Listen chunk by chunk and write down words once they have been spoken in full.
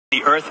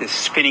The Earth is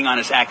spinning on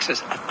its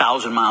axis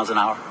 1,000 miles an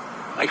hour.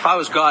 Like if I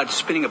was God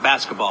spinning a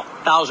basketball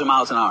 1,000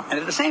 miles an hour. And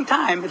at the same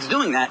time it's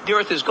doing that, the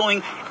Earth is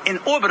going in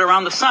orbit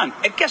around the sun.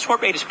 At guess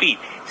what rate of speed?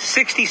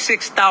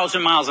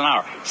 66,000 miles an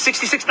hour.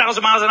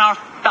 66,000 miles an hour,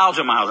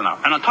 1,000 miles an hour.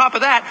 And on top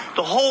of that,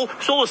 the whole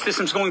solar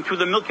system is going through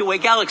the Milky Way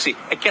galaxy.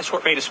 At guess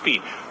what rate of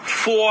speed?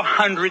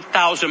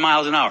 400,000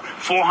 miles an hour.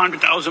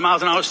 400,000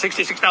 miles an hour,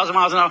 66,000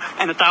 miles an hour,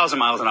 and 1,000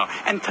 miles an hour.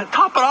 And to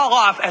top it all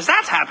off, as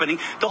that's happening,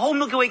 the whole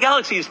Milky Way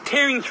galaxy is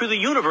tearing through the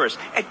universe.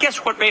 At guess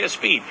what rate of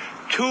speed?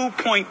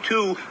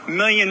 2.2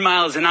 million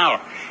miles an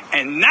hour.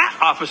 And that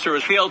officer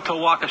has failed to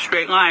walk a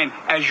straight line,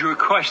 as you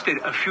requested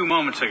a few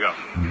moments ago.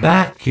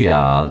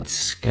 Backyard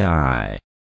Sky.